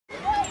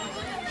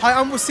Hi,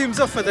 I'm Wasim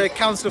Zafar, the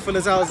Councillor for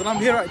Les Halles, and I'm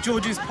here at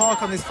George's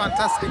Park on this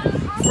fantastic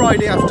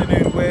Friday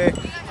afternoon where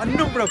a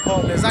number of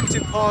partners,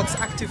 Active Parks,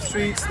 Active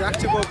Streets, the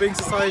Active Wellbeing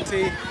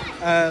Society,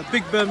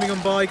 Big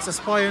Birmingham Bikes,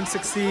 Aspire and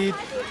Succeed,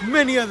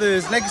 many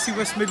others, Legacy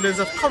West Midlands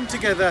have come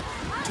together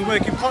to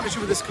work in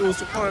partnership with the schools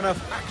to put on a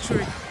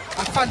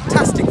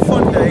fantastic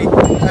fun day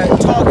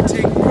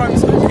targeting primary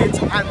school kids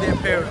and their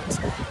parents.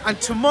 And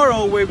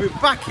tomorrow we'll be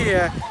back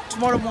here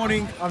tomorrow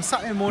morning, on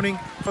Saturday morning,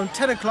 from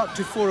 10 o'clock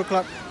to 4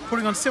 o'clock,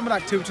 putting on similar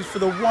activities for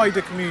the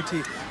wider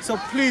community. So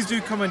please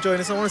do come and join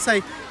us. I want to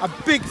say a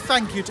big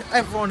thank you to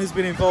everyone who's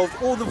been involved,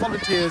 all the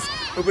volunteers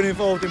who've been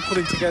involved in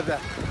putting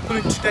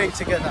today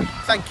together.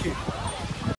 Thank you.